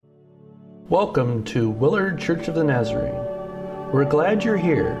Welcome to Willard Church of the Nazarene. We're glad you're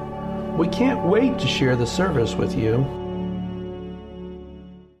here. We can't wait to share the service with you.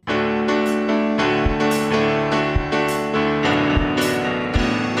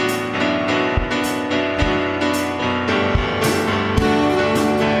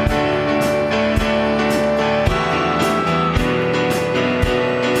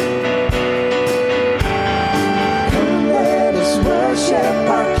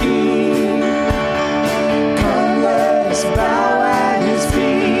 Bow at his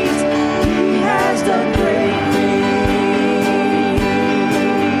feet. He has done great things.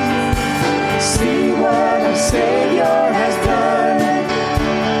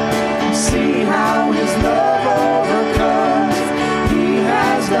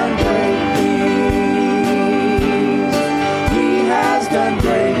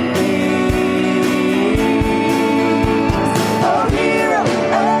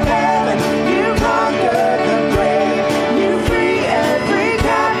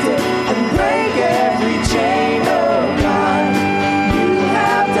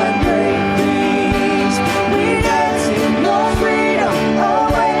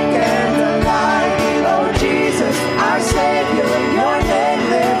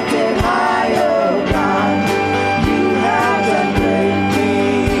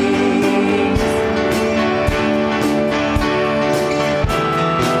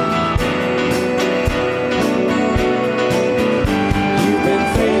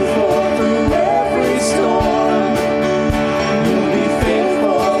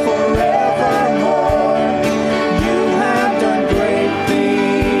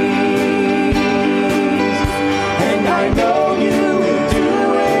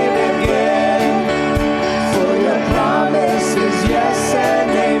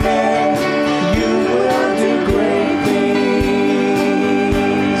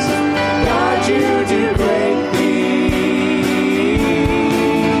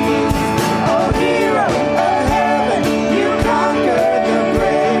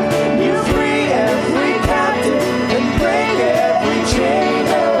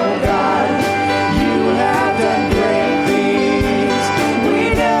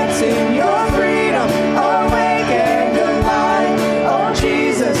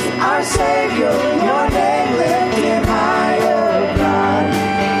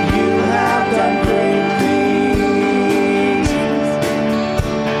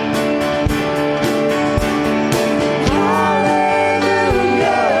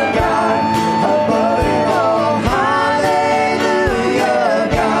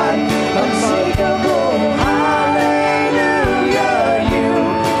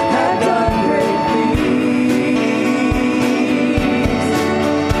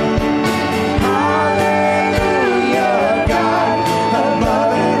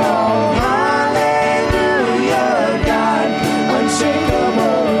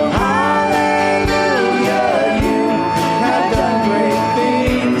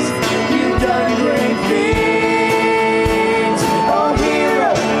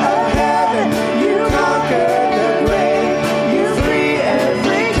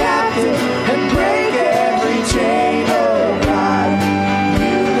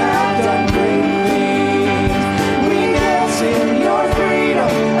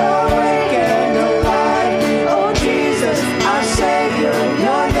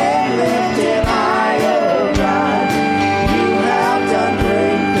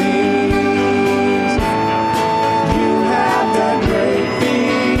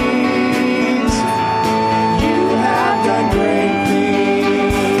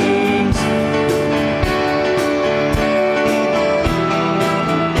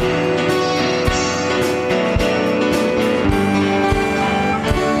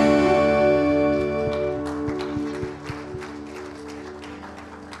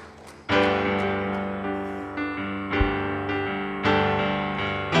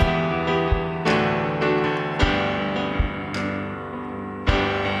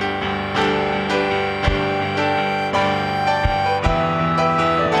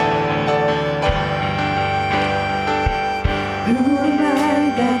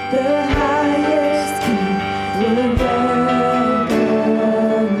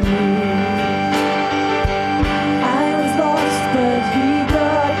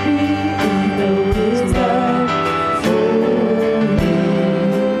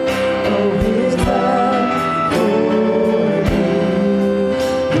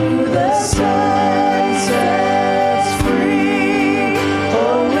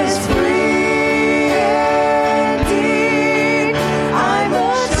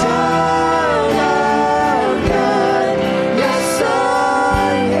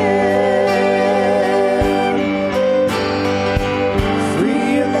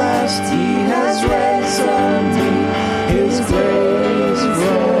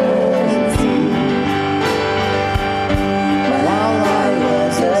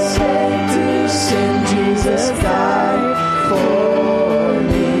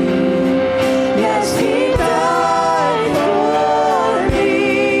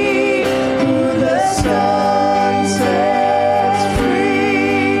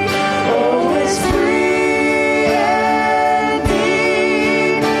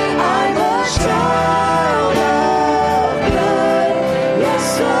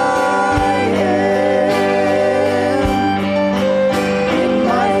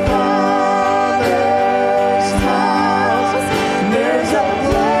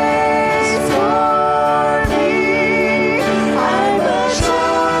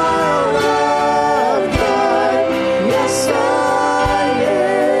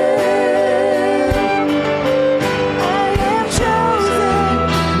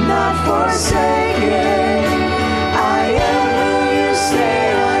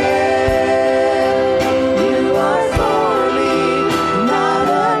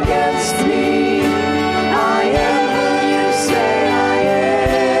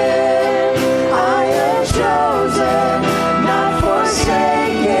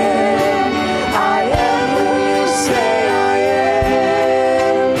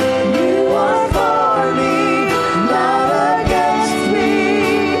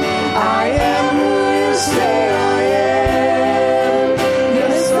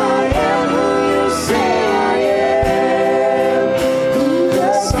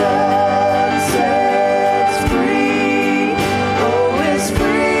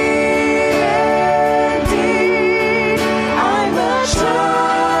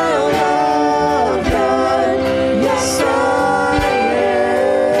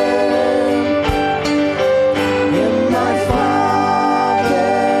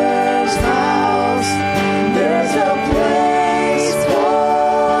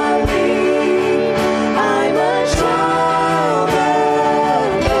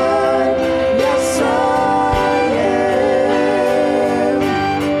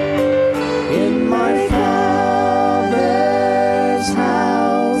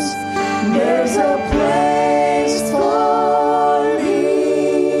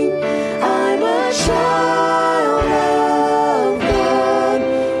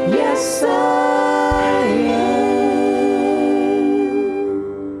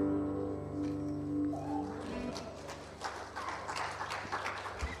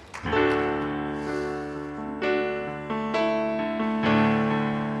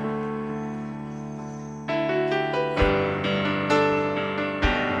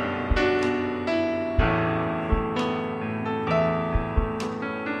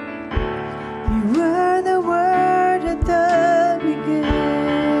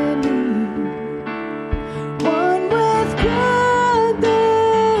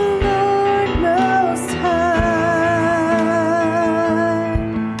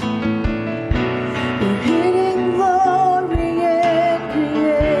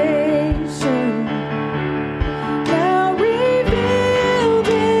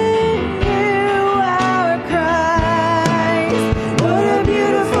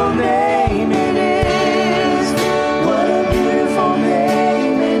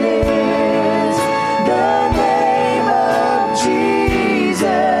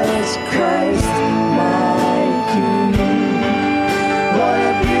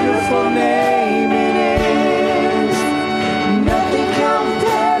 wonderful name it is. Nothing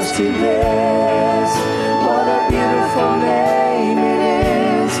compares to this. What a beautiful name it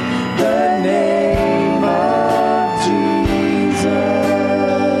is. The name of Jesus.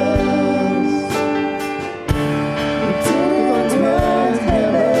 We didn't want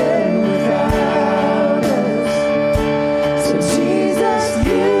heaven without us. So Jesus,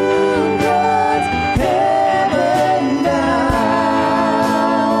 you brought heaven down.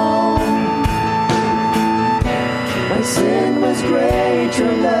 My sin was great,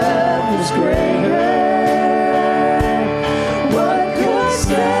 your love was greater. What could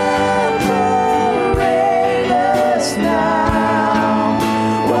separate us now?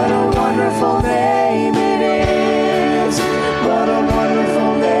 What a wonderful name it is. What a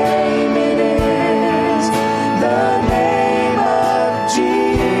wonderful name it is. The name of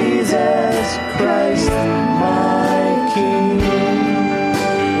Jesus Christ, my King.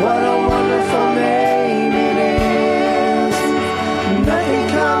 What a wonderful name it is. Nothing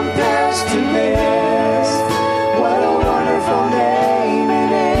compares to this. What a wonderful name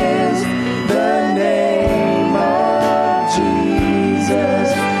it is. The name of Jesus.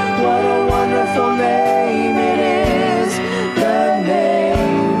 What a wonderful name it is. The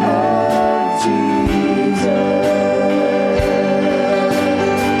name of Jesus.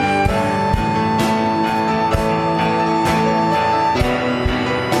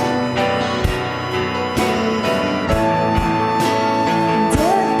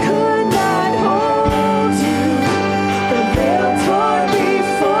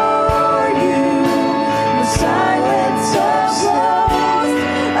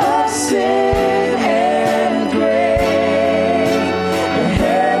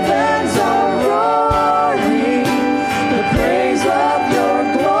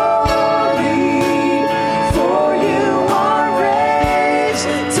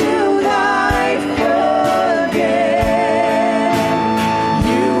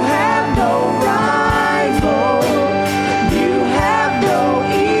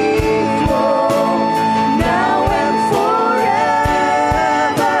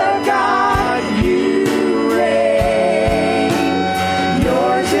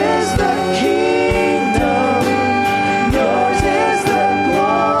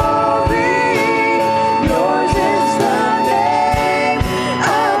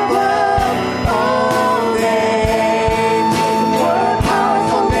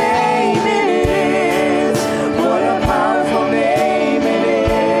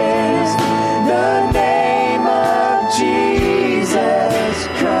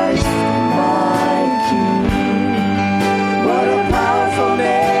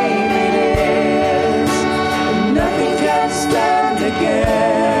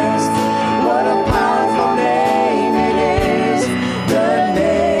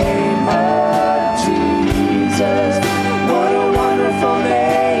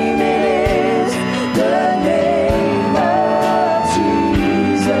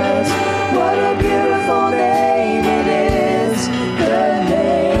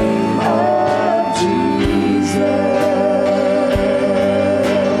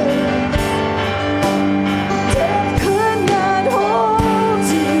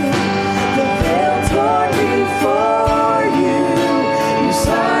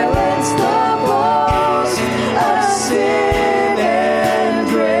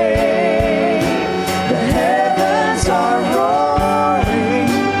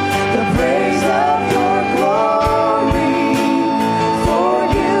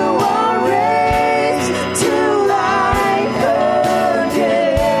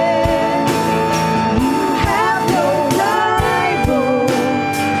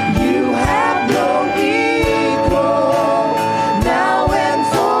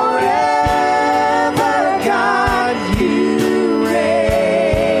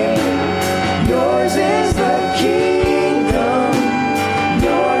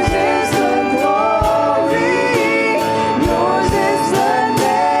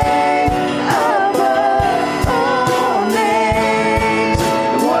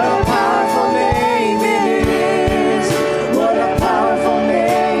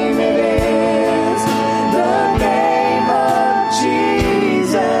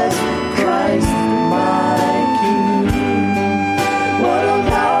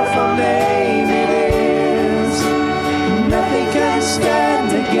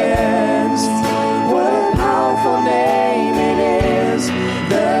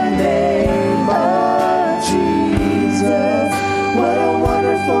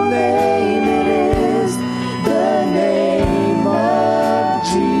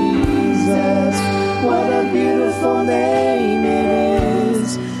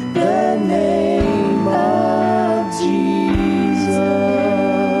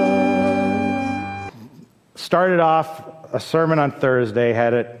 started off a sermon on Thursday,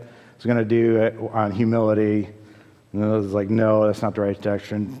 was going to do it on humility. And I was like, no, that's not the right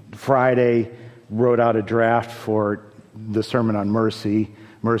direction. Friday, wrote out a draft for the sermon on mercy,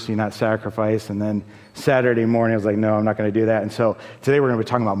 not sacrifice. And then Saturday morning, I was like, no, I'm not going to do that. And so today we're going to be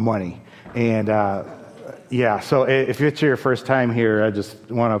talking about money. And so if it's your first time here, I just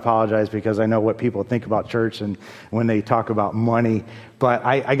want to apologize because I know what people think about church and when they talk about money. But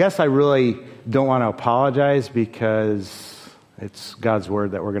I guess I really don't want to apologize because it's God's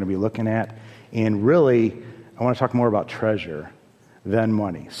word that we're going to be looking at. And really, I want to talk more about treasure than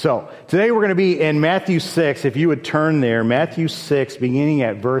money. So today we're going to be in Matthew 6. If you would turn there, Matthew 6, beginning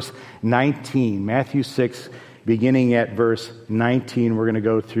at verse 19. Matthew 6, beginning at verse 19. We're going to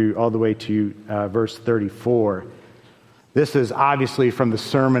go through all the way to verse 34. This is obviously from the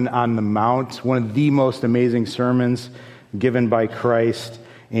Sermon on the Mount, one of the most amazing sermons given by Christ.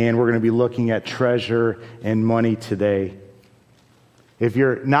 And we're going to be looking at treasure and money today. If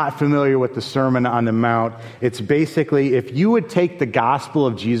you're not familiar with the Sermon on the Mount, it's basically if you would take the gospel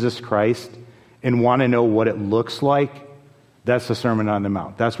of Jesus Christ and want to know what it looks like, that's the Sermon on the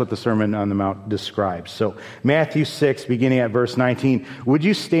Mount. That's what the Sermon on the Mount describes. So Matthew 6, beginning at verse 19, would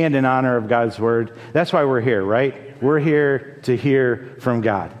you stand in honor of God's word? That's why we're here, right? We're here to hear from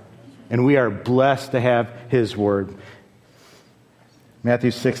God. And we are blessed to have his word.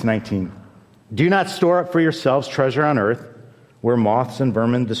 Matthew 6:19. Do not store up for yourselves treasure on earth, where moths and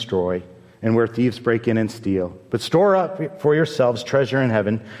vermin destroy, and where thieves break in and steal. But store up for yourselves treasure in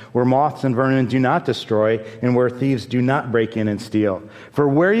heaven, where moths and vermin do not destroy, and where thieves do not break in and steal. For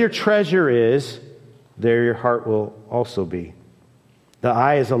where your treasure is, there your heart will also be. The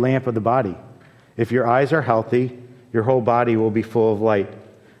eye is a lamp of the body. If your eyes are healthy, your whole body will be full of light.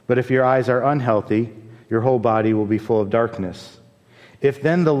 But if your eyes are unhealthy, your whole body will be full of darkness. If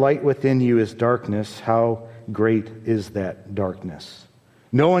then the light within you is darkness, how great is that darkness?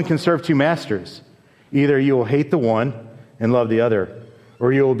 No one can serve two masters. Either you will hate the one and love the other,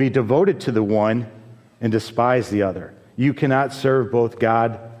 or you will be devoted to the one and despise the other. You cannot serve both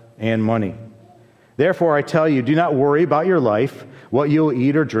God and money. Therefore, I tell you, do not worry about your life, what you will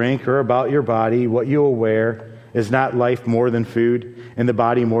eat or drink, or about your body, what you will wear. Is not life more than food, and the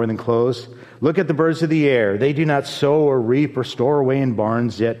body more than clothes? Look at the birds of the air. They do not sow or reap or store away in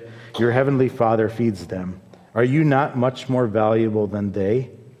barns, yet your heavenly Father feeds them. Are you not much more valuable than they?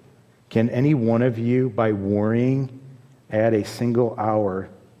 Can any one of you, by worrying, add a single hour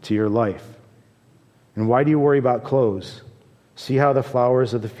to your life? And why do you worry about clothes? See how the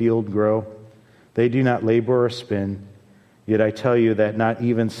flowers of the field grow? They do not labor or spin. Yet I tell you that not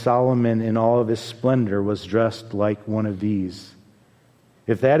even Solomon in all of his splendor was dressed like one of these.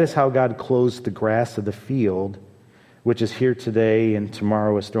 If that is how God clothes the grass of the field, which is here today and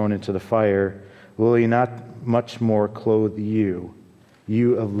tomorrow is thrown into the fire, will he not much more clothe you,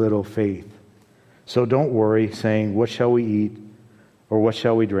 you of little faith? So don't worry, saying, what shall we eat? Or what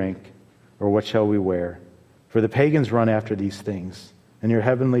shall we drink? Or what shall we wear? For the pagans run after these things, and your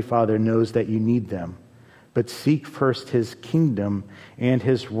heavenly Father knows that you need them. But seek first his kingdom and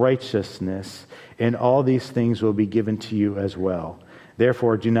his righteousness, and all these things will be given to you as well.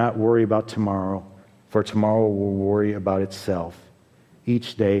 Therefore, do not worry about tomorrow, for tomorrow will worry about itself.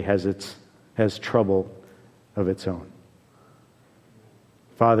 Each day has trouble of its own.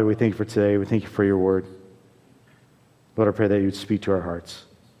 Father, we thank you for today. We thank you for your word. Lord, I pray that you would speak to our hearts.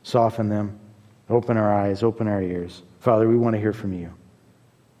 Soften them. Open our eyes. Open our ears. Father, we want to hear from you.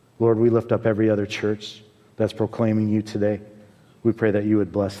 Lord, we lift up every other church that's proclaiming you today. We pray that you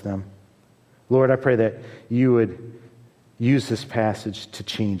would bless them. Lord, I pray that you would use this passage to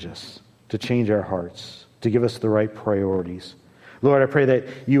change us, to change our hearts, to give us the right priorities. Lord, I pray that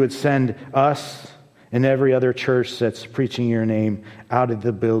you would send us and every other church that's preaching your name out of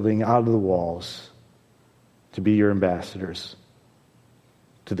the building, out of the walls, to be your ambassadors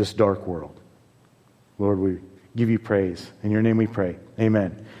to this dark world. Lord, we give you praise. In your name we pray.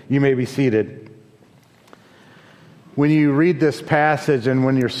 Amen. You may be seated. When you read this passage and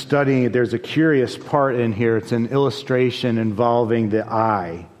when you're studying it, there's a curious part in here. It's an illustration involving the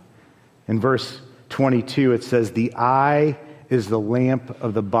eye. In verse 22, it says, the eye is the lamp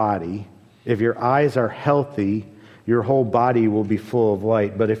of the body. If your eyes are healthy, your whole body will be full of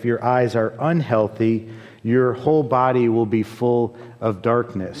light. But if your eyes are unhealthy, your whole body will be full of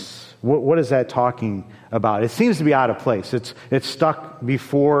darkness. What is that talking about? It seems to be out of place. It's stuck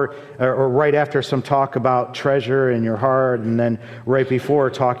before or right after some talk about treasure in your heart, and then right before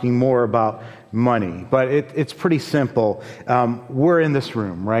talking more about money. But it's pretty simple. We're in this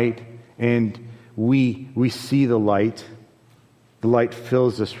room, right? And we see the light. The light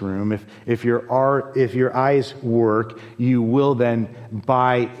fills this room. If your eyes work, you will then,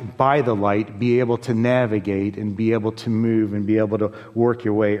 by the light, be able to navigate and be able to move and be able to work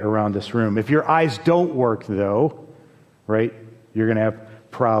your way around this room. If your eyes don't work, though, right, you're going to have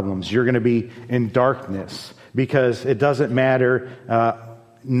problems. You're going to be in darkness because it doesn't matter.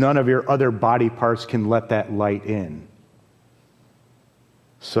 None of your other body parts can let that light in.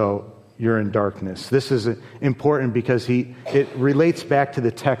 So you're in darkness. This is important because it relates back to the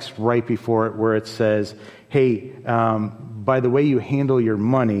text right before it where it says, hey, by the way you handle your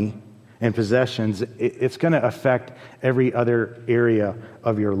money and possessions, it's going to affect every other area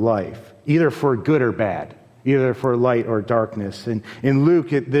of your life, either for good or bad, either for light or darkness. And in Luke,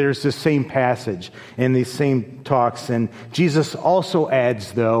 there's the same passage and these same talks. And Jesus also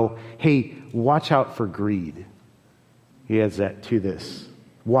adds, though, hey, watch out for greed. He adds that to this.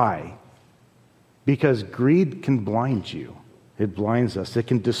 Why? Because greed can blind you. It blinds us. It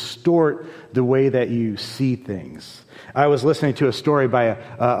can distort the way that you see things. I was listening to a story by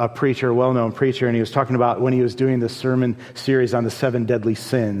a preacher, a well-known preacher, and he was talking about when he was doing the sermon series on the 7 deadly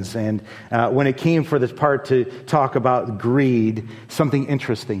sins. And when it came for this part to talk about greed, something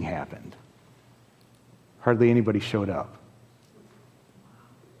interesting happened. Hardly anybody showed up.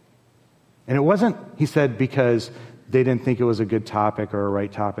 And it wasn't, he said, because they didn't think it was a good topic or a right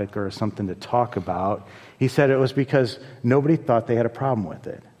topic or something to talk about. He said it was because nobody thought they had a problem with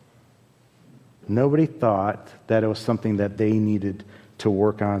it. Nobody thought that it was something that they needed to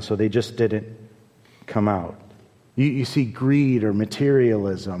work on, so they just didn't come out. You see, greed or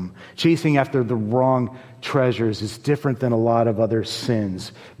materialism, chasing after the wrong treasures is different than a lot of other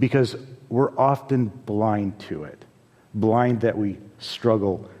sins because we're often blind to it, blind that we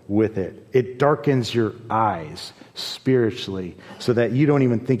struggle with it. It darkens your eyes spiritually so that you don't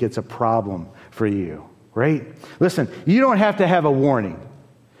even think it's a problem for you, right? Listen, you don't have to have a warning.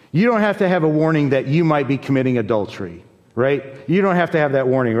 You don't have to have a warning that you might be committing adultery, right? You don't have to have that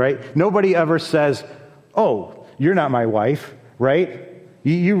warning, right? Nobody ever says, oh, you're not my wife, right?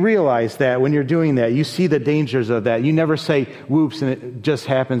 You realize that when you're doing that, you see the dangers of that. You never say, whoops, and it just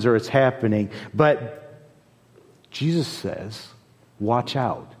happens or it's happening. But Jesus says, watch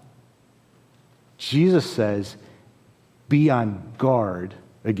out. Jesus says, be on guard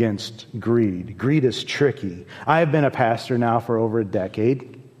against greed. Greed is tricky. I have been a pastor now for over a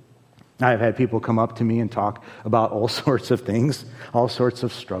decade. I've had people come up to me and talk about all sorts of things, all sorts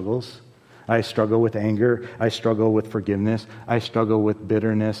of struggles. I struggle with anger. I struggle with forgiveness. I struggle with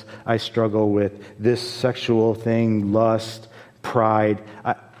bitterness. I struggle with this sexual thing, lust, pride.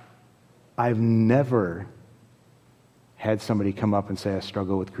 I've never had somebody come up and say, I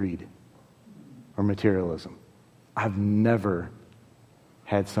struggle with greed or materialism. I've never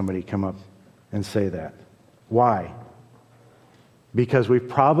had somebody come up and say that. Why? Because we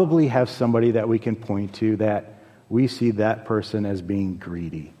probably have somebody that we can point to that we see that person as being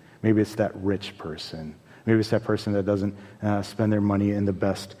greedy. Maybe it's that rich person. Maybe it's that person that doesn't spend their money in the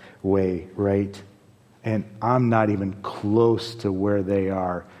best way, right? And I'm not even close to where they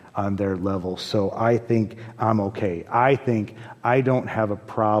are on their level. So I think I'm okay. I think I don't have a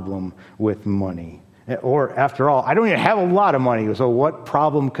problem with money. Or after all, I don't even have a lot of money. So what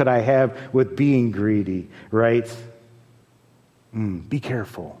problem could I have with being greedy, right? Be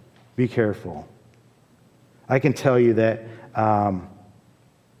careful. Be careful. I can tell you that I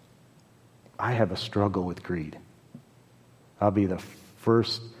have a struggle with greed. I'll be the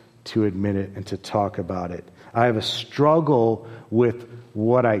first to admit it and to talk about it. I have a struggle with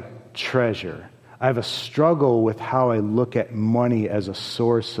what I treasure. I have a struggle with how I look at money as a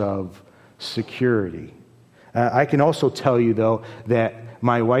source of security. I can also tell you, though, that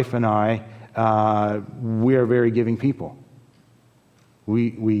my wife and I, we are very giving people.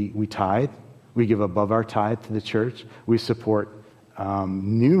 We tithe. We give above our tithe to the church. We support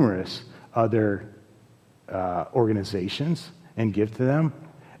numerous other organizations and give to them.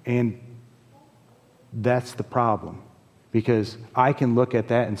 And that's the problem. Because I can look at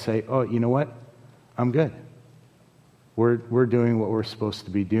that and say, oh, you know what? I'm good. We're doing what we're supposed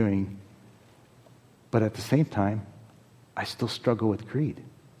to be doing. But at the same time, I still struggle with greed.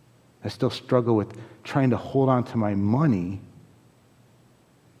 I still struggle with trying to hold on to my money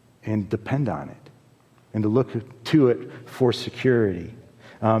and depend on it and to look to it for security.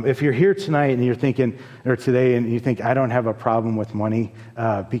 If you're here tonight and you're thinking, or today, and you think, I don't have a problem with money,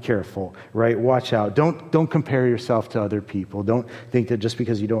 be careful, right? Watch out. Don't compare yourself to other people. Don't think that just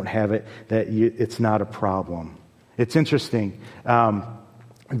because you don't have it, that it's not a problem. It's interesting.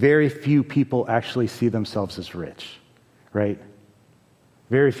 Very few people actually see themselves as rich, right?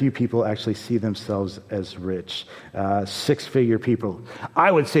 Very few people actually see themselves as rich. Six-figure people, I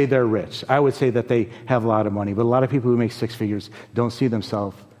would say they're rich. I would say that they have a lot of money. But a lot of people who make six figures don't see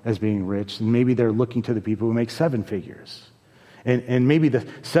themselves as being rich. And maybe they're looking to the people who make seven figures. And maybe the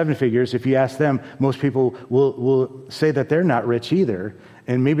seven figures, if you ask them, most people will say that they're not rich either.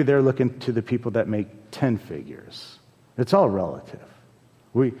 And maybe they're looking to the people that make 10 figures. It's all relative.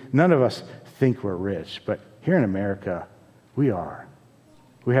 None of us think we're rich, but here in America, we are.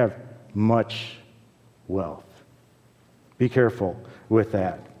 We have much wealth. Be careful with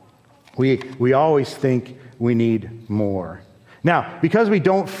that. We always think we need more. Now, because we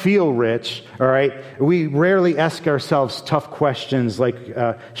don't feel rich, all right, we rarely ask ourselves tough questions like,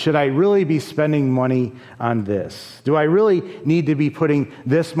 should I really be spending money on this? Do I really need to be putting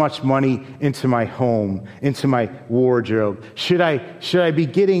this much money into my home, into my wardrobe? Should I be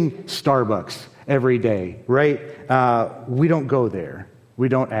getting Starbucks every day, right? We don't go there. We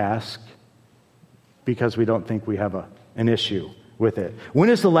don't ask because we don't think we have an issue with it.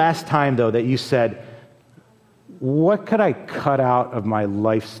 When is the last time, though, that you said, what could I cut out of my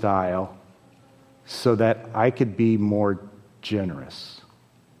lifestyle so that I could be more generous?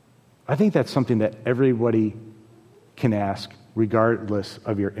 I think that's something that everybody can ask regardless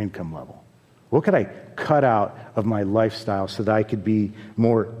of your income level. What could I cut out of my lifestyle so that I could be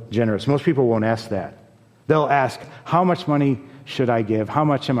more generous? Most people won't ask that. They'll ask, how much money should I give? How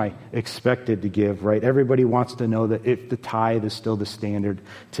much am I expected to give, right? Everybody wants to know that if the tithe is still the standard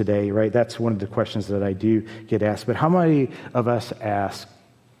today, right? That's one of the questions that I do get asked. But how many of us ask,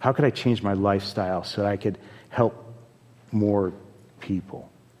 how could I change my lifestyle so that I could help more people?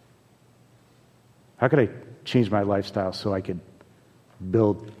 How could I change my lifestyle so I could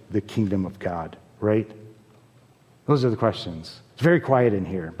build the kingdom of God, right? Those are the questions. It's very quiet in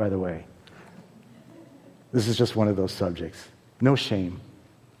here, by the way. This is just one of those subjects. No shame,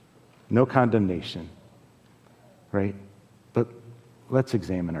 no condemnation, right? But let's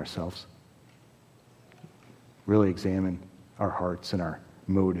examine ourselves. Really examine our hearts and our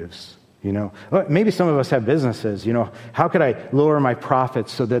motives, you know? Maybe some of us have businesses, you know? How could I lower my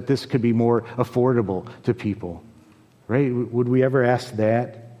profits so that this could be more affordable to people, right? Would we ever ask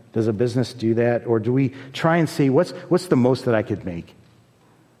that? Does a business do that? Or do we try and see what's the most that I could make?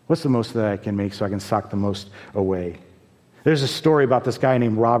 What's the most that I can make so I can sock the most away? There's a story about this guy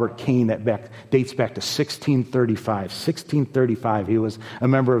named Robert Kane that dates back to 1635. 1635, he was a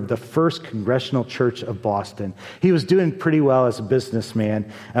member of the First Congressional Church of Boston. He was doing pretty well as a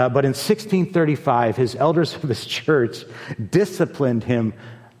businessman, but in 1635, his elders of his church disciplined him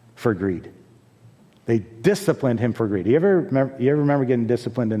for greed. They disciplined him for greed. You ever remember getting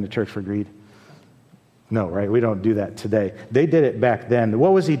disciplined in the church for greed? No, right? We don't do that today. They did it back then.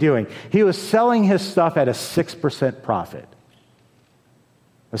 What was he doing? He was selling his stuff at a 6% profit.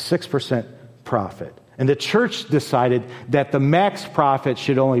 A 6% profit. And the church decided that the max profit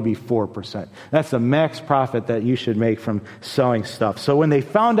should only be 4%. That's the max profit that you should make from selling stuff. So when they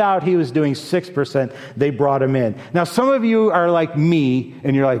found out he was doing 6%, they brought him in. Now, some of you are like me,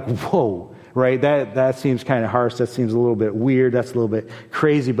 and you're like, whoa. Right? That seems kind of harsh. That seems a little bit weird. That's a little bit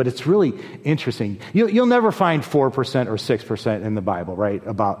crazy, but it's really interesting. You'll never find 4% or 6% in the Bible, right?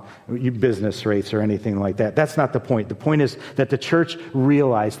 About business rates or anything like that. That's not the point. The point is that the church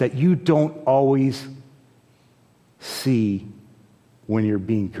realized that you don't always see when you're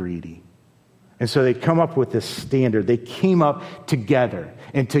being greedy. And so they come up with this standard. They came up together,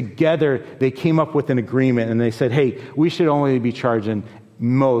 and together they came up with an agreement, and they said, hey, we should only be charging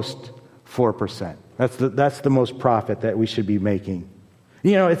most 4%. That's the most profit that we should be making.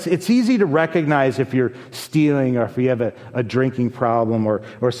 You know, it's easy to recognize if you're stealing or if you have a drinking problem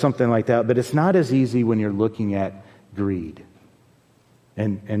or something like that, but it's not as easy when you're looking at greed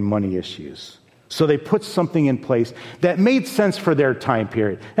and money issues. So they put something in place that made sense for their time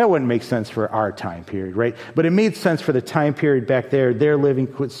period. That wouldn't make sense for our time period, right? But it made sense for the time period back there, their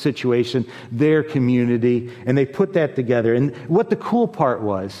living situation, their community, and they put that together. And what the cool part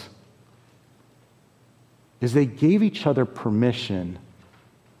was is they gave each other permission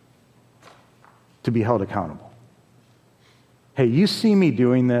to be held accountable. Hey, you see me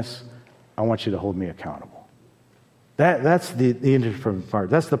doing this, I want you to hold me accountable. That's the interesting part.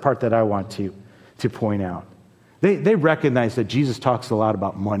 That's the part that I want to point out. They recognize that Jesus talks a lot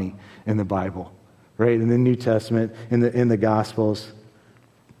about money in the Bible, right? In the New Testament, in the Gospels,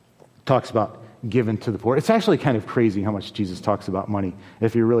 talks about given to the poor. It's actually kind of crazy how much Jesus talks about money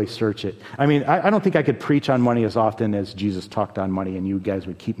if you really search it. I mean, I don't think I could preach on money as often as Jesus talked on money, and you guys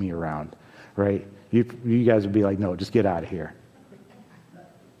would keep me around, right? You guys would be like, no, just get out of here.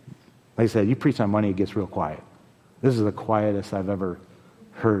 Like I said, you preach on money, it gets real quiet. This is the quietest I've ever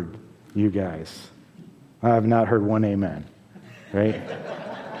heard you guys. I have not heard one amen, right?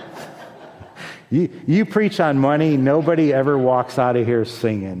 You preach on money, nobody ever walks out of here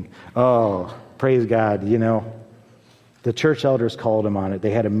singing, oh, praise God, The church elders called him on it.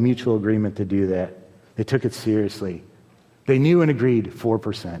 They had a mutual agreement to do that. They took it seriously. They knew and agreed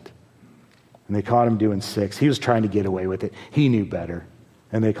 4%. And they caught him doing 6%. He was trying to get away with it. He knew better.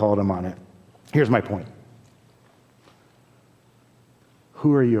 And they called him on it. Here's my point.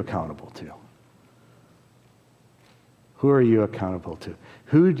 Who are you accountable to? Who are you accountable to?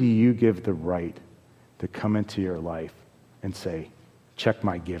 Who do you give the right to come into your life and say, check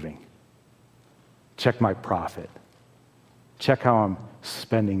my giving, check my profit, check how I'm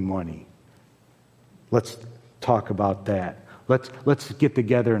spending money? Let's talk about that. Let's get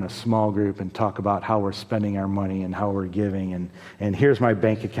together in a small group and talk about how we're spending our money and how we're giving. And here's my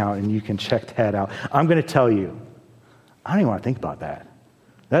bank account, and you can check that out. I'm going to tell you, I don't even want to think about that.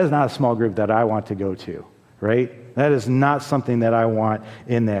 That is not a small group that I want to go to, right? That is not something that I want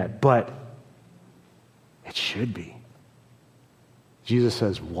in that. But it should be. Jesus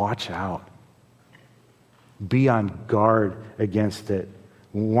says, watch out. Be on guard against it.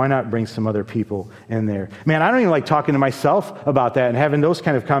 Why not bring some other people in there? Man, I don't even like talking to myself about that and having those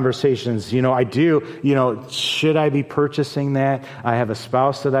kind of conversations. I do, should I be purchasing that? I have a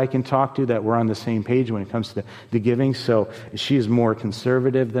spouse that I can talk to that we're on the same page when it comes to the giving. So she's more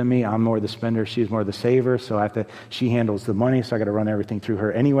conservative than me. I'm more the spender. She's more the saver. So she handles the money. So I got to run everything through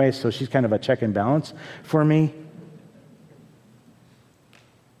her anyway. So she's kind of a check and balance for me.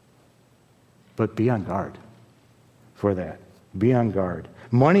 But be on guard for that. Be on guard.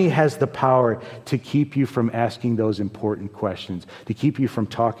 Money has the power to keep you from asking those important questions, to keep you from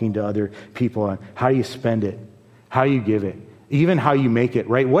talking to other people on how you spend it, how you give it, even how you make it,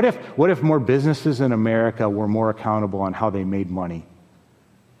 right? What if more businesses in America were more accountable on how they made money?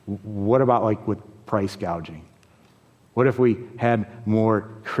 What about with price gouging? What if we had more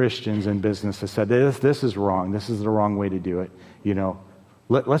Christians in business that said, this is wrong, this is the wrong way to do it,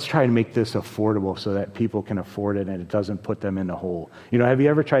 Let's try and make this affordable so that people can afford it and it doesn't put them in the hole. Have you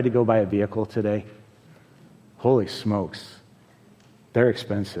ever tried to go buy a vehicle today? Holy smokes. They're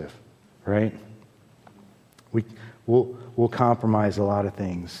expensive, right? We'll compromise a lot of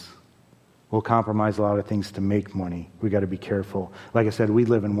things. We'll compromise a lot of things to make money. We got to be careful. Like I said, we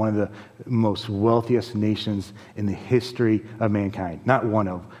live in one of the most wealthiest nations in the history of mankind. Not one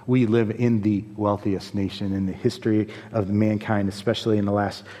of. We live in the wealthiest nation in the history of mankind, especially in the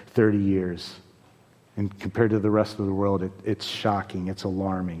last 30 years. And compared to the rest of the world, it's shocking. It's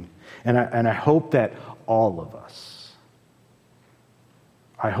alarming. And I hope that all of us,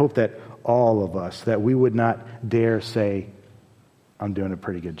 that we would not dare say, I'm doing a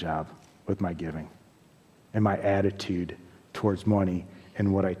pretty good job with my giving and my attitude towards money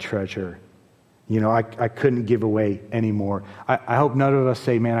and what I treasure. I couldn't give away anymore. I hope none of us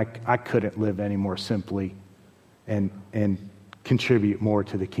say, man, I couldn't live any more simply and contribute more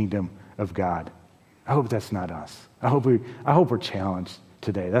to the kingdom of God. I hope that's not us. I hope we're challenged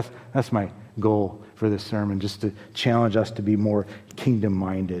today. That's my goal for this sermon, just to challenge us to be more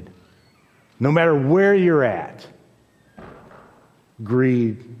kingdom-minded. No matter where you're at,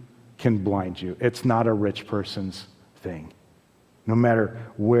 greed can blind you. It's not a rich person's thing. No matter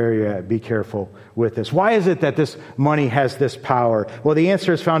where you're at, be careful with this. Why is it that this money has this power? Well, the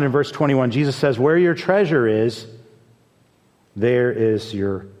answer is found in verse 21. Jesus says, where your treasure is, there is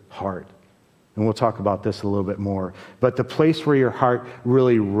your heart. And we'll talk about this a little bit more. But the place where your heart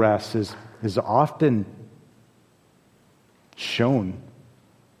really rests is often shown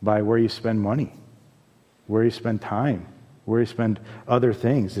by where you spend money, where you spend time, where you spend other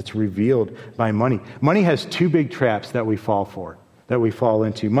things. It's revealed by money. Money has two big traps that we fall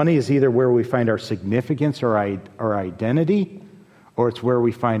into. Money is either where we find our significance or our identity, or it's where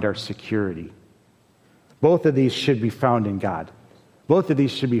we find our security. Both of these should be found in God. Both of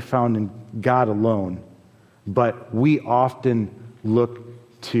these should be found in God alone. But we often look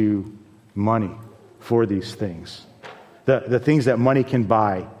to money for these things. The things that money can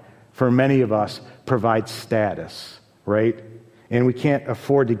buy, for many of us, provide status. Right? And we can't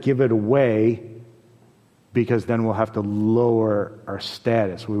afford to give it away because then we'll have to lower our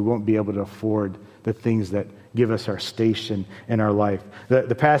status. We won't be able to afford the things that give us our station in our life.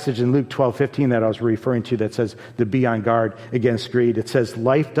 The passage in Luke 12:15 that I was referring to that says to be on guard against greed, it says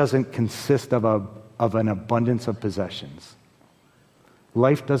life doesn't consist of an abundance of possessions.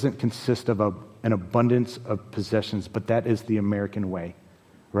 Life doesn't consist of an abundance of possessions, but that is the American way,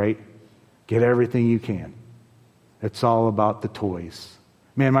 right? Get everything you can. It's all about the toys.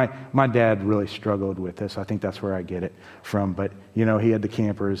 Man, my dad really struggled with this. I think that's where I get it from. But, he had the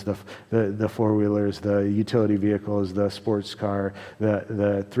campers, the four-wheelers, the utility vehicles, the sports car,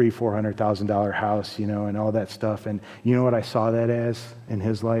 the $300,000-$400,000 house, and all that stuff. And you know what I saw that as in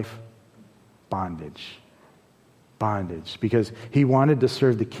his life? Bondage. Bondage. Because he wanted to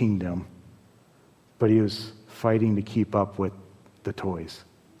serve the kingdom, but he was fighting to keep up with the toys.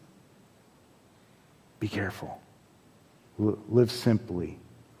 Be careful. Live simply.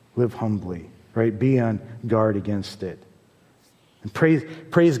 Live humbly. Right? Be on guard against it. And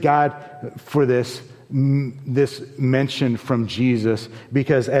praise God for this mention from Jesus,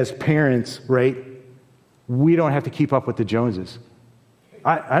 because as parents, right, we don't have to keep up with the Joneses.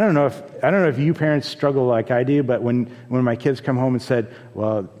 I don't know if you parents struggle like I do, but when my kids come home and said,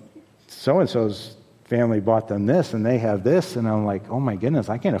 well, so-and-so's family bought them this and they have this, and I'm like, oh my goodness,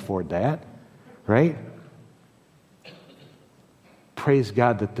 I can't afford that, right? Praise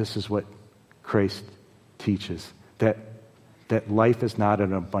God that this is what Christ teaches, that life is not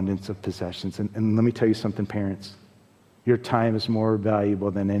an abundance of possessions. And let me tell you something, parents. Your time is more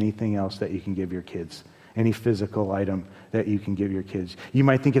valuable than anything else that you can give your kids, any physical item that you can give your kids. You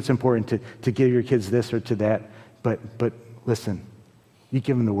might think it's important to give your kids this or to that, but listen, you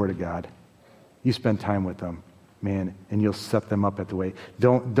give them the Word of God. You spend time with them, man, and you'll set them up at the way.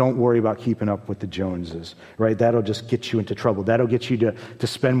 Don't worry about keeping up with the Joneses, right? That'll just get you into trouble. That'll get you to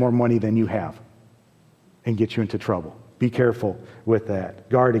spend more money than you have and get you into trouble. Be careful with that.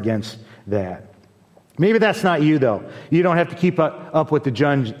 Guard against that. Maybe that's not you, though. You don't have to keep up with the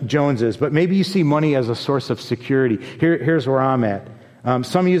Joneses, but maybe you see money as a source of security. Here's where I'm at.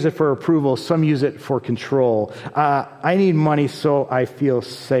 Some use it for approval. Some use it for control. I need money so I feel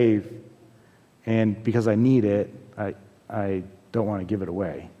safe. And because I need it, I don't want to give it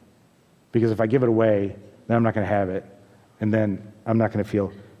away. Because if I give it away, then I'm not going to have it. And then I'm not going to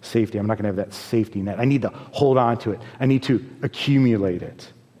feel safety. I'm not going to have that safety net. I need to hold on to it. I need to accumulate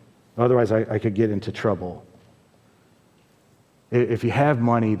it. Otherwise, I could get into trouble. If you have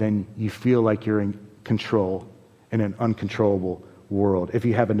money, then you feel like you're in control in an uncontrollable world. If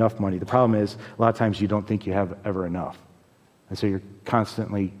you have enough money. The problem is, a lot of times you don't think you have ever enough. And so you're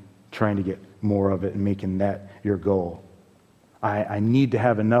constantly trying to get more of it and making that your goal. I need to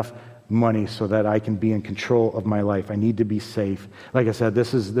have enough money so that I can be in control of my life. I need to be safe. Like I said,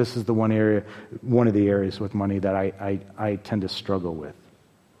 this is the one of the areas with money that I tend to struggle with.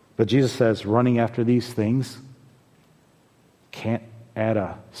 But Jesus says running after these things can't add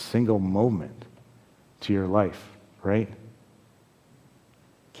a single moment to your life, right?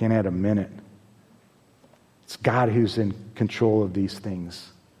 Can't add a minute. It's God who's in control of these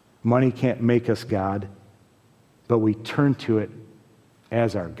things. Money can't make us God, but we turn to it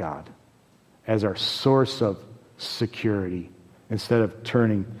as our God, as our source of security, instead of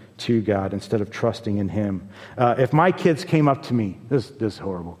turning to God, instead of trusting in Him. If my kids came up to me, this is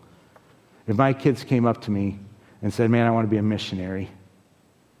horrible. If my kids came up to me and said, man, I want to be a missionary,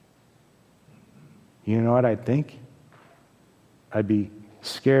 you know what I'd think? I'd be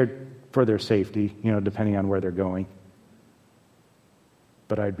scared for their safety, depending on where they're going.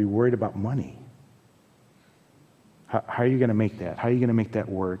 But I'd be worried about money. How are you going to make that? How are you going to make that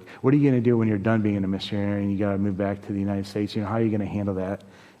work? What are you going to do when you're done being a missionary and you got to move back to the United States? How are you going to handle that?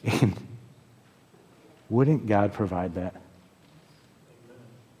 And wouldn't God provide that?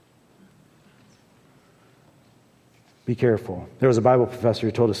 Be careful. There was a Bible professor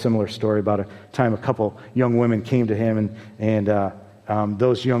who told a similar story about a time a couple young women came to him, and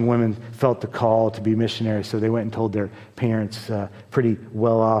those young women felt the call to be missionaries, so they went and told their parents, pretty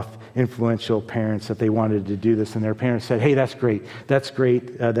well-off, influential parents, that they wanted to do this. And their parents said, hey, that's great. That's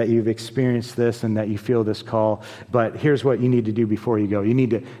great that you've experienced this and that you feel this call, but here's what you need to do before you go. You need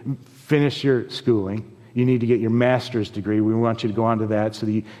to finish your schooling. You need to get your master's degree. We want you to go on to that so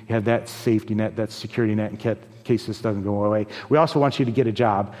that you have that safety net, that security net in case this doesn't go away. We also want you to get a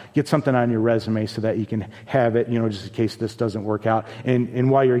job, get something on your resume so that you can have it, just in case this doesn't work out.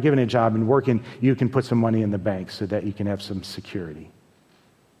 And while you're given a job and working, you can put some money in the bank so that you can have some security.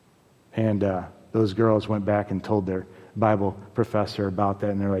 And those girls went back and told their Bible professor about that,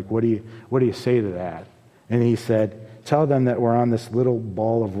 and they're like, what do you say to that? And he said, tell them that we're on this little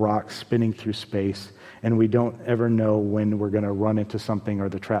ball of rock spinning through space, and we don't ever know when we're going to run into something or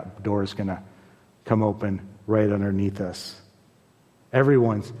the trap door is going to come open right underneath us.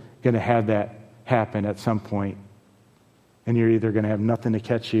 Everyone's going to have that happen at some point, and you're either going to have nothing to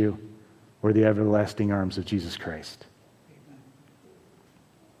catch you or the everlasting arms of Jesus Christ.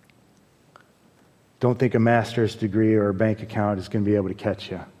 Don't think a master's degree or a bank account is going to be able to catch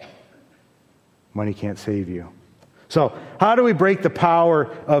you. Money can't save you. So how do we break the power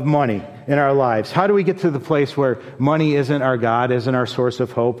of money in our lives? How do we get to the place where money isn't our God, isn't our source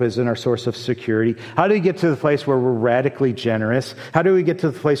of hope, isn't our source of security? How do we get to the place where we're radically generous? How do we get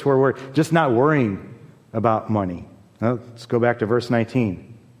to the place where we're just not worrying about money? Well, let's go back to verse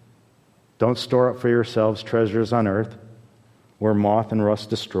 19. Don't store up for yourselves treasures on earth, where moth and rust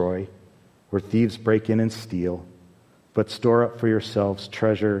destroy, where thieves break in and steal, but store up for yourselves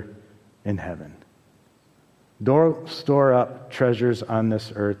treasure in heaven. Don't store up treasures on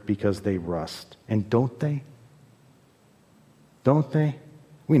this earth because they rust. And don't they? Don't they?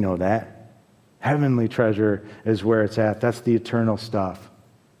 We know that. Heavenly treasure is where it's at. That's the eternal stuff.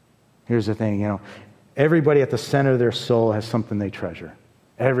 Here's the thing, everybody at the center of their soul has something they treasure.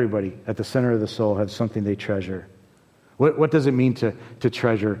 Everybody at the center of the soul has something they treasure. What does it mean to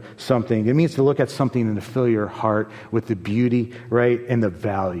treasure something? It means to look at something and to fill your heart with the beauty, right, and the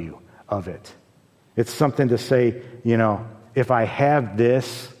value of it. It's something to say, if I have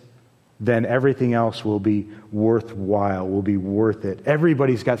this, then everything else will be worthwhile, will be worth it.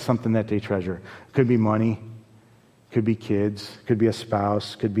 Everybody's got something that they treasure. Could be money, could be kids, could be a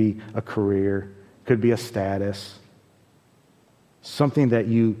spouse, could be a career, could be a status. Something that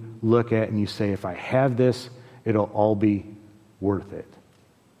you look at and you say, if I have this, it'll all be worth it.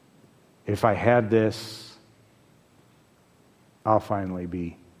 If I have this, I'll finally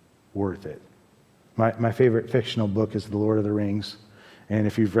be worth it. My favorite fictional book is The Lord of the Rings. And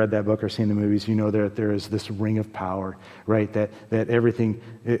if you've read that book or seen the movies, you know that there is this ring of power, right? That everything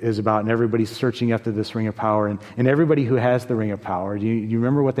is about, and everybody's searching after this ring of power. And everybody who has the ring of power, do you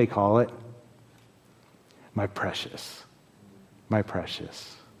remember what they call it? My precious. My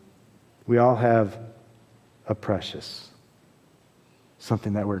precious. We all have a precious.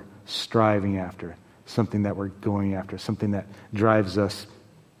 Something that we're striving after. Something that we're going after. Something that drives us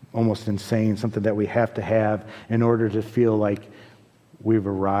almost insane, something that we have to have in order to feel like we've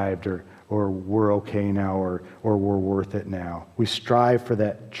arrived or we're okay now or we're worth it now. We strive for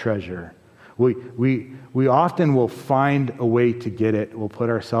that treasure. We often will find a way to get it. We'll put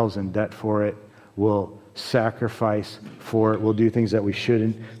ourselves in debt for it. We'll sacrifice for it. We'll do things that we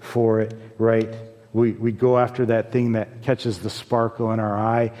shouldn't for it, right? We go after that thing that catches the sparkle in our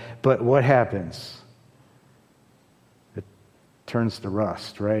eye. But what happens? Turns to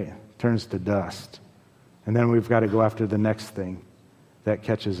rust, right? Turns to dust. And then we've got to go after the next thing that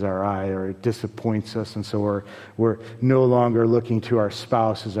catches our eye or it disappoints us. And so we're no longer looking to our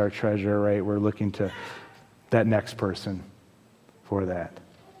spouse as our treasure, right? We're looking to that next person for that.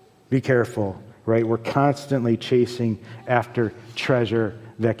 Be careful, right? We're constantly chasing after treasure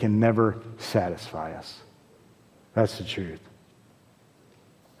that can never satisfy us. That's the truth.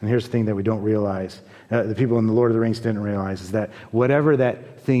 And here's the thing that we don't realize, the people in the Lord of the Rings didn't realize, is that whatever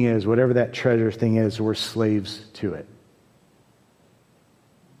that thing is, whatever that treasure thing is, we're slaves to it.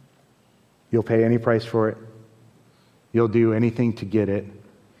 You'll pay any price for it. You'll do anything to get it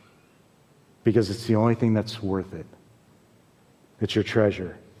because it's the only thing that's worth it. It's your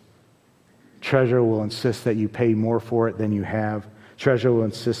treasure. Treasure will insist that you pay more for it than you have. Treasure will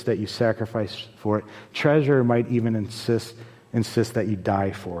insist that you sacrifice for it. Treasure might even insist that you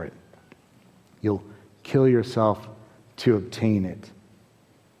die for it. You'll kill yourself to obtain it.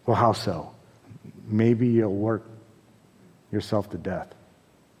 Well, how so? Maybe you'll work yourself to death.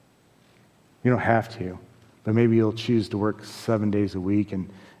 You don't have to, but maybe you'll choose to work 7 days a week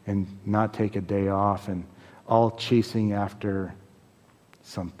and not take a day off and all chasing after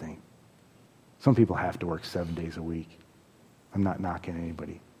something. Some people have to work 7 days a week. I'm not knocking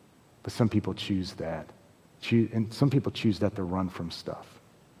anybody, but some people choose that. And some people choose that to run from stuff.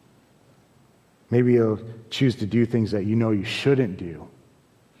 Maybe you'll choose to do things that you know you shouldn't do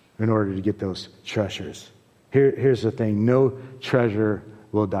in order to get those treasures. Here's the thing. No treasure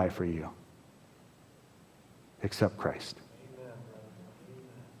will die for you except Christ. Amen.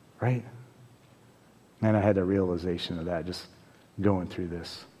 Right? Man, I had a realization of that just going through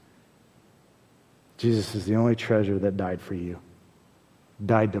this. Jesus is the only treasure that died for you.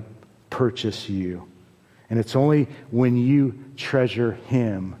 Died to purchase you. And it's only when you treasure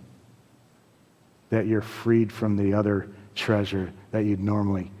Him that you're freed from the other treasure that you'd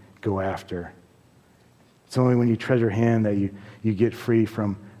normally go after. It's only when you treasure Him that you get free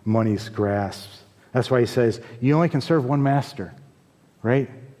from money's grasps. That's why He says, you only can serve one master, right?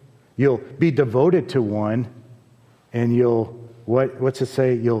 You'll be devoted to one, and what's it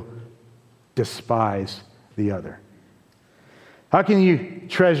say? You'll despise the other. How can you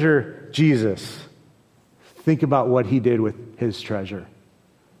treasure Jesus? Think about what He did with His treasure.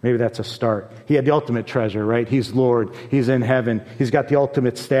 Maybe that's a start. He had the ultimate treasure, right? He's Lord. He's in heaven. He's got the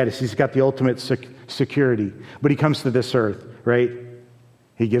ultimate status. He's got the ultimate security. But he comes to this earth, right?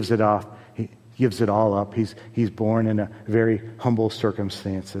 He gives it off. He gives it all up. He's born in a very humble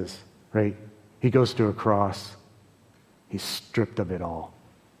circumstances, right? He goes to a cross. He's stripped of it all.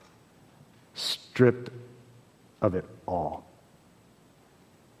 Stripped of it all.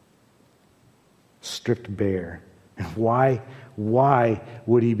 Stripped bare. And why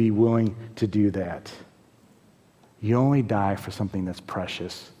would he be willing to do that? You only die for something that's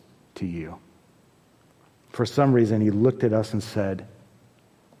precious to you. For some reason, he looked at us and said,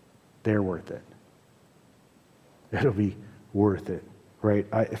 they're worth it. It'll be worth it, right?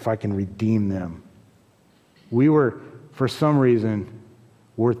 If I can redeem them. We were, for some reason,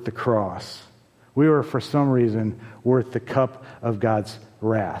 worth the cross. We were, for some reason, worth the cup of God's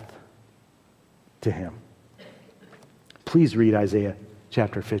wrath to him. Please read Isaiah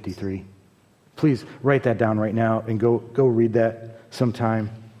chapter 53. Please write that down right now and go read that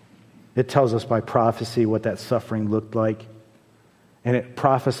sometime. It tells us by prophecy what that suffering looked like. And it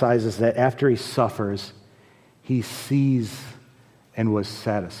prophesizes that after he suffers, he sees and was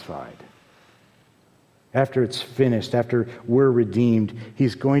satisfied. After it's finished, after we're redeemed,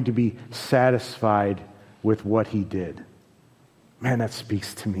 he's going to be satisfied with what he did. Man, that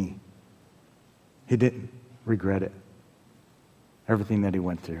speaks to me. He didn't regret it. Everything that he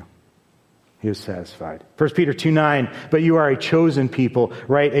went through. He was satisfied. 1 Peter 2:9, but you are a chosen people,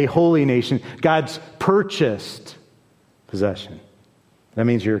 right? A holy nation, God's purchased possession. That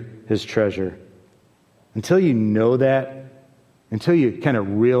means you're his treasure. Until you know that, until you kind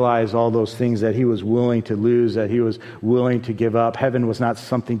of realize all those things that he was willing to lose, that he was willing to give up. Heaven was not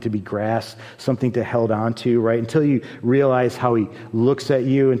something to be grasped, something to held on to, right? Until you realize how he looks at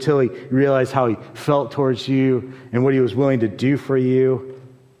you, until you realize how he felt towards you and what he was willing to do for you,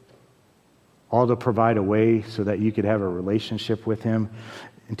 all to provide a way so that you could have a relationship with him.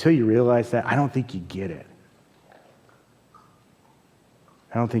 Until you realize that, I don't think you get it.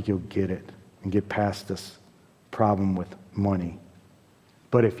 I don't think you'll get it and get past this problem with money.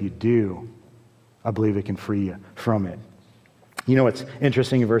 But if you do, I believe it can free you from it. You know what's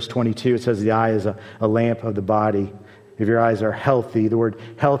interesting in verse 22? It says the eye is a lamp of the body. If your eyes are healthy, the word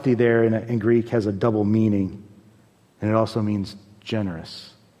healthy there in Greek has a double meaning. And it also means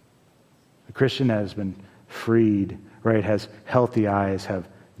generous. A Christian that has been freed, right, has healthy eyes, have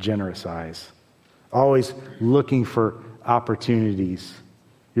generous eyes. Always looking for opportunities.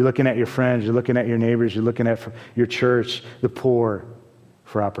 You're looking at your friends, you're looking at your neighbors, you're looking at your church, the poor,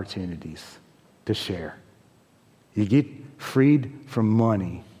 for opportunities to share. You get freed from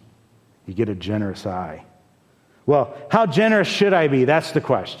money, you get a generous eye. Well, how generous should I be? That's the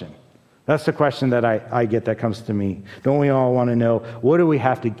question. That's the question that I get that comes to me. Don't we all want to know, what do we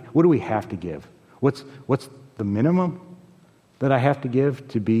have to give? What's the minimum that I have to give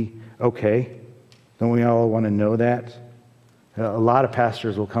to be okay? Don't we all want to know that? A lot of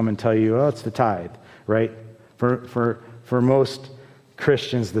pastors will come and tell you, oh, it's the tithe, right? For most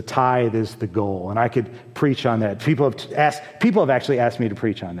Christians, the tithe is the goal. And I could preach on that. People have actually asked me to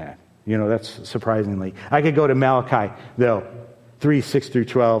preach on that. You know, that's surprisingly. I could go to Malachi, though,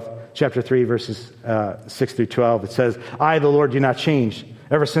 3:6-12, chapter 3, verses 6-12. It says, I, the Lord, do not change.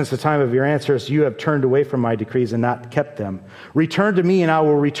 Ever since the time of your ancestors, you have turned away from my decrees and not kept them. Return to me, and I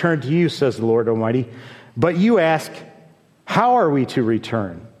will return to you, says the Lord Almighty. But you ask, how are we to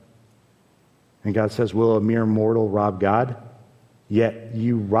return? And God says, will a mere mortal rob God? Yet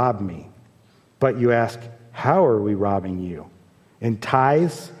you rob me. But you ask, how are we robbing you? In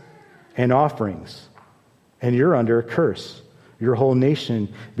tithes and offerings. And you're under a curse, your whole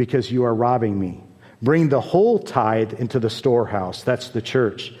nation, because you are robbing me. Bring the whole tithe into the storehouse, that's the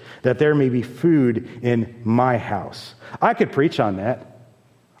church, that there may be food in my house. I could preach on that.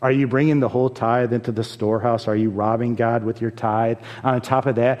 Are you bringing the whole tithe into the storehouse? Are you robbing God with your tithe? On top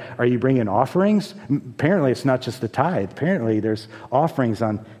of that, are you bringing offerings? Apparently, it's not just the tithe. Apparently, there's offerings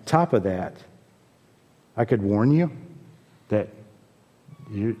on top of that. I could warn you that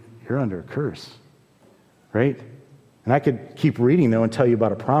you're under a curse, right? And I could keep reading, though, and tell you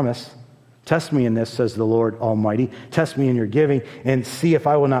about a promise. Test me in this, says the Lord Almighty. Test me in your giving and see if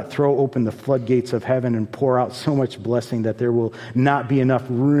I will not throw open the floodgates of heaven and pour out so much blessing that there will not be enough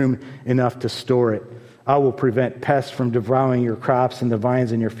room enough to store it. I will prevent pests from devouring your crops and the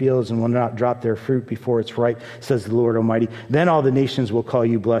vines in your fields and will not drop their fruit before it's ripe, says the Lord Almighty. Then all the nations will call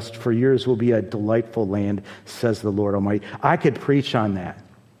you blessed, for yours will be a delightful land, says the Lord Almighty. I could preach on that.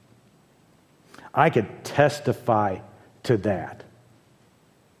 I could testify to that.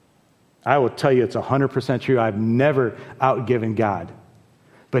 I will tell you it's 100% true. I've never outgiven God.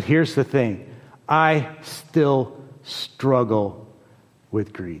 But here's the thing. I still struggle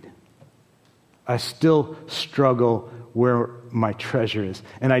with greed. I still struggle where my treasure is.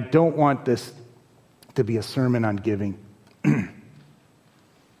 And I don't want this to be a sermon on giving.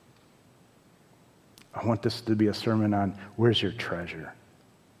 I want this to be a sermon on where's your treasure?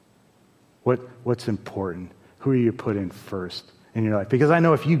 What's important? Who are you putting first in your life? Because I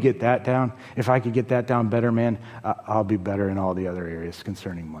know if you get that down, if I could get that down better, man, I'll be better in all the other areas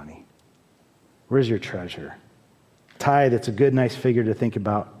concerning money. Where's your treasure? Tithe, it's a good, nice figure to think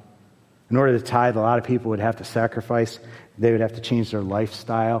about. In order to tithe, a lot of people would have to sacrifice. They would have to change their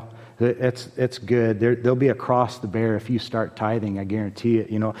lifestyle. It's good. There'll be a cross to bear if you start tithing, I guarantee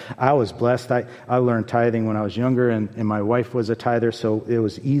it. You know, I was blessed. I learned tithing when I was younger, and my wife was a tither, so it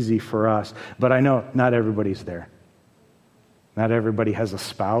was easy for us. But I know not everybody's there. Not everybody has a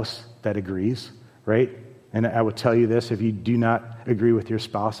spouse that agrees, right? And I would tell you this, if you do not agree with your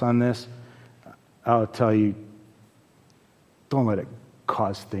spouse on this, I'll tell you, don't let it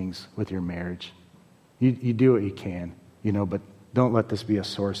cause things with your marriage. You do what you can, you know, but don't let this be a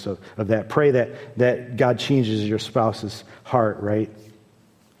source of that. Pray that God changes your spouse's heart, right?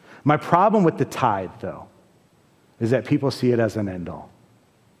 My problem with the tithe, though, is that people see it as an end-all.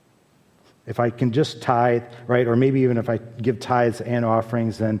 If I can just tithe, right, or maybe even if I give tithes and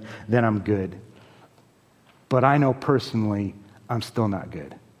offerings, then I'm good. But I know personally I'm still not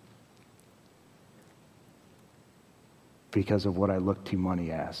good. Because of what I look to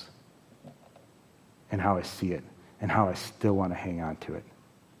money as and how I see it and how I still want to hang on to it.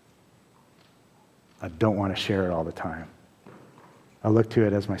 I don't want to share it all the time. I look to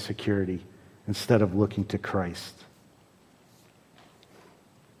it as my security instead of looking to Christ.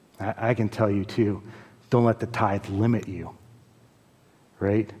 I can tell you too, don't let the tithe limit you,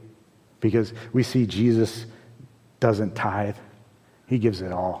 right? Because we see Jesus doesn't tithe. He gives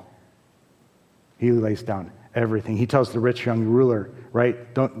it all. He lays down everything. He tells the rich young ruler,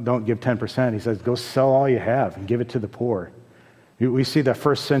 right, don't give 10%. He says, go sell all you have and give it to the poor. We see the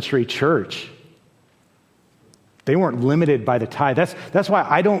first century church. They weren't limited by the tithe. That's why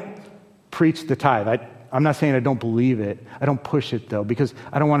I don't preach the tithe. I'm not saying I don't believe it. I don't push it, though, because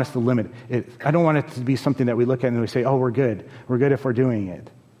I don't want us to limit it. I don't want it to be something that we look at and we say, oh, we're good. We're good if we're doing it.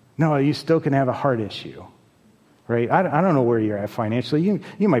 No, you still can have a heart issue, right? I don't know where you're at financially.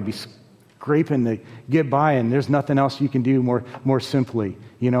 You might be scraping to get by, and there's nothing else you can do more simply.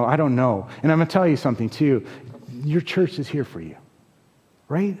 You know, I don't know. And I'm going to tell you something, too. Your church is here for you,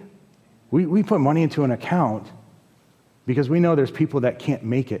 right? We put money into an account because we know there's people that can't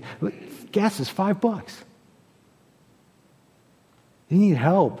make it. Look, gas is $5. You need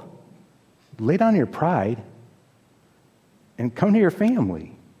help. Lay down your pride and come to your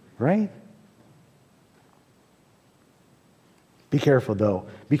family, right? Be careful, though.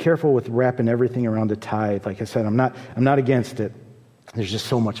 Be careful with wrapping everything around the tithe. Like I said, I'm not against it. There's just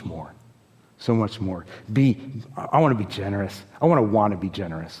so much more. So much more. I want to be generous. I want to be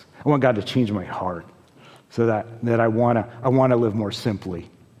generous. I want God to change my heart so that I want to live more simply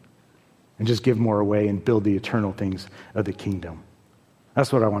and just give more away and build the eternal things of the kingdom.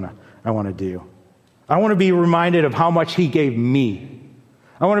 That's what I want to do. I want to be reminded of how much He gave me.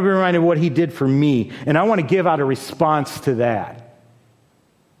 I want to be reminded of what He did for me, and I want to give out a response to that.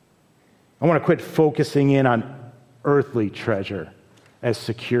 I want to quit focusing in on earthly treasure as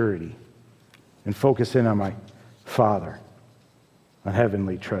security and focus in on my Father, on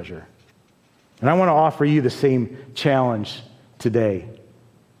heavenly treasure. And I want to offer you the same challenge today.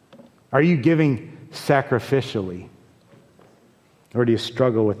 Are you giving sacrificially? Or do you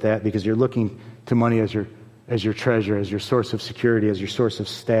struggle with that because you're looking to money as your treasure, as your source of security, as your source of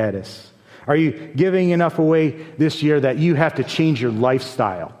status? Are you giving enough away this year that you have to change your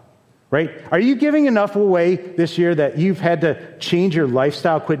lifestyle? Right? Are you giving enough away this year that you've had to change your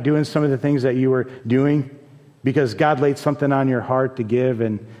lifestyle, quit doing some of the things that you were doing because God laid something on your heart to give,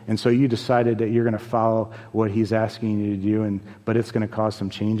 and so you decided that you're going to follow what He's asking you to do, but it's going to cause some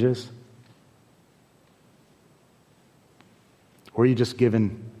changes? Or are you just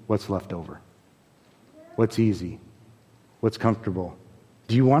giving what's left over? What's easy? What's comfortable?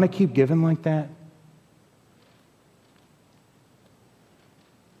 Do you want to keep giving like that?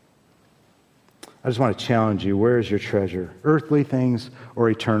 I just want to challenge you. Where is your treasure? Earthly things or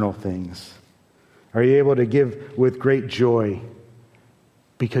eternal things? Are you able to give with great joy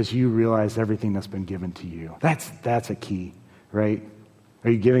because you realize everything that's been given to you? That's a key, right? Are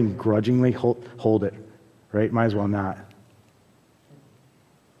you giving grudgingly? Hold it, right? Might as well not.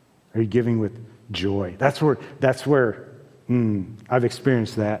 Are you giving with joy? That's where I've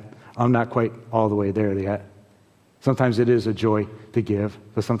experienced that. I'm not quite all the way there yet. Sometimes it is a joy to give,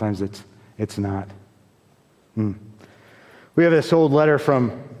 but sometimes it's not. We have this old letter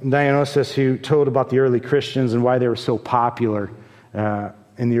from Dionysius who told about the early Christians and why they were so popular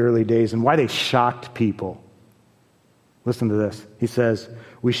in the early days and why they shocked people. Listen to this. He says,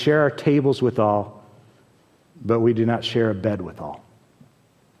 "We share our tables with all, but we do not share a bed with all."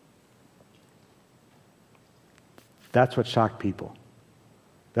 That's what shocked people.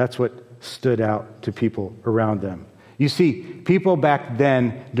 That's what stood out to people around them. You see, people back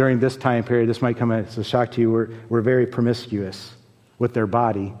then, during this time period, this might come as a shock to you, were very promiscuous with their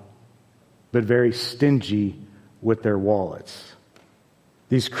body, but very stingy with their wallets.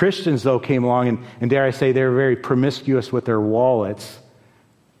 These Christians, though, came along, and dare I say, they were very promiscuous with their wallets,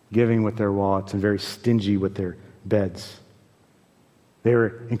 giving with their wallets, and very stingy with their beds. They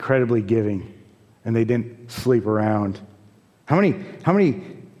were incredibly giving, and they didn't sleep around. How many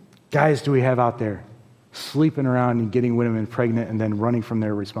guys do we have out there sleeping around and getting women pregnant and then running from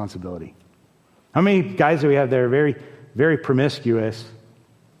their responsibility? How many guys do we have that are very, very promiscuous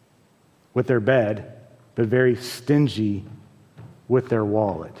with their bed, but very stingy with their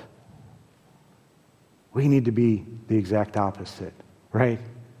wallet? We need to be the exact opposite, right?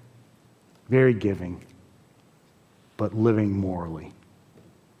 Very giving, but living morally,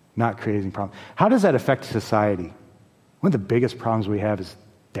 not creating problems. How does that affect society? One of the biggest problems we have is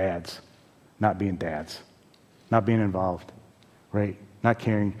dads not being dads, not being involved, right? Not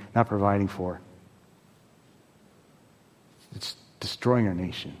caring, not providing for. It's destroying our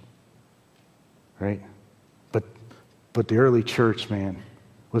nation, right? But the early church, man,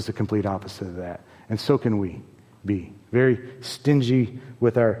 was the complete opposite of that. And so can we be. Very stingy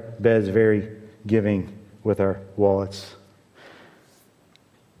with our beds, very giving with our wallets.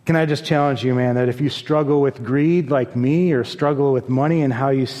 Can I just challenge you, man, that if you struggle with greed like me or struggle with money and how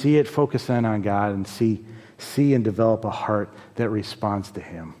you see it, focus in on God and see and develop a heart that responds to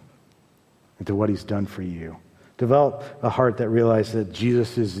Him and to what He's done for you. Develop a heart that realizes that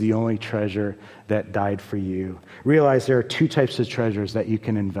Jesus is the only treasure that died for you. Realize there are two types of treasures that you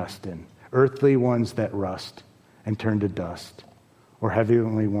can invest in. Earthly ones that rust and turn to dust, or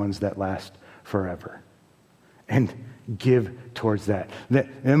heavenly ones that last forever. And give towards that.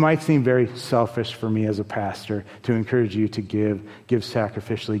 It might seem very selfish for me as a pastor to encourage you to give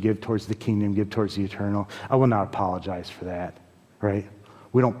sacrificially, give towards the kingdom, give towards the eternal. I will not apologize for that, right?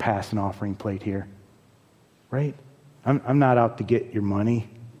 We don't pass an offering plate here, right? I'm not out to get your money.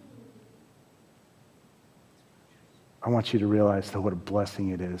 I want you to realize that what a blessing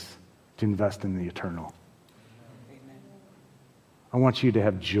it is to invest in the eternal. I want you to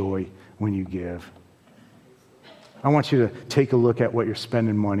have joy when you give. I want you to take a look at what you're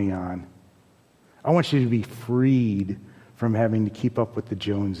spending money on. I want you to be freed from having to keep up with the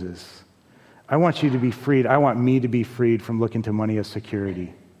Joneses. I want you to be freed. I want me to be freed from looking to money as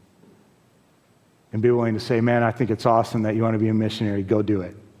security. And be willing to say, man, I think it's awesome that you want to be a missionary. Go do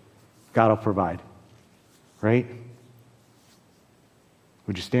it. God will provide. Right?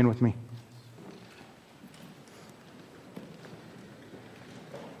 Would you stand with me?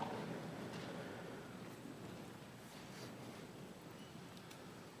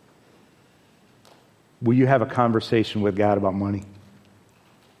 Will you have a conversation with God about money?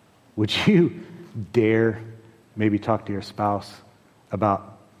 Would you dare maybe talk to your spouse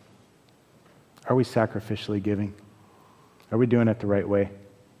about, are we sacrificially giving? Are we doing it the right way?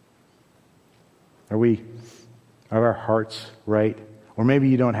 Are our hearts right? Or maybe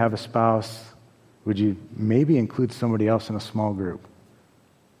you don't have a spouse. Would you maybe include somebody else in a small group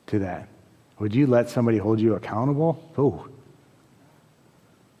to that? Would you let somebody hold you accountable? Oh,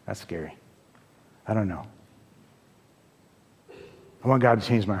 that's scary. I don't know. I want God to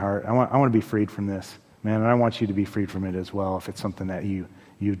change my heart. I want to be freed from this, man, and I want you to be freed from it as well if it's something that you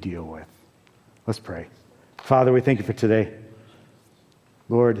deal with. Let's pray. Father, we thank you for today.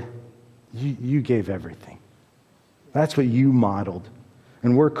 Lord, you gave everything. That's what you modeled,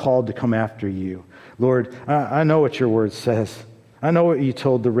 and we're called to come after you. Lord, I know what your word says. I know what you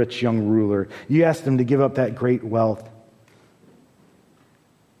told the rich young ruler. You asked him to give up that great wealth,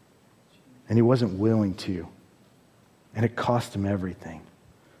 and he wasn't willing to. And it cost him everything.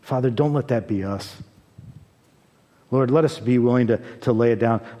 Father, don't let that be us. Lord, let us be willing to lay it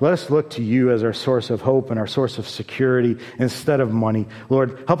down. Let us look to you as our source of hope and our source of security instead of money.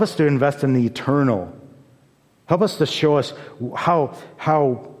 Lord, help us to invest in the eternal. Help us to show us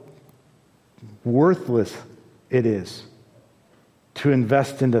how worthless it is to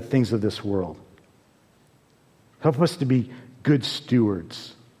invest into things of this world. Help us to be good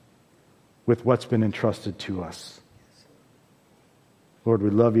stewards with what's been entrusted to us. Lord,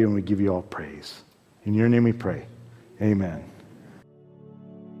 we love you and we give you all praise. In your name we pray. Amen.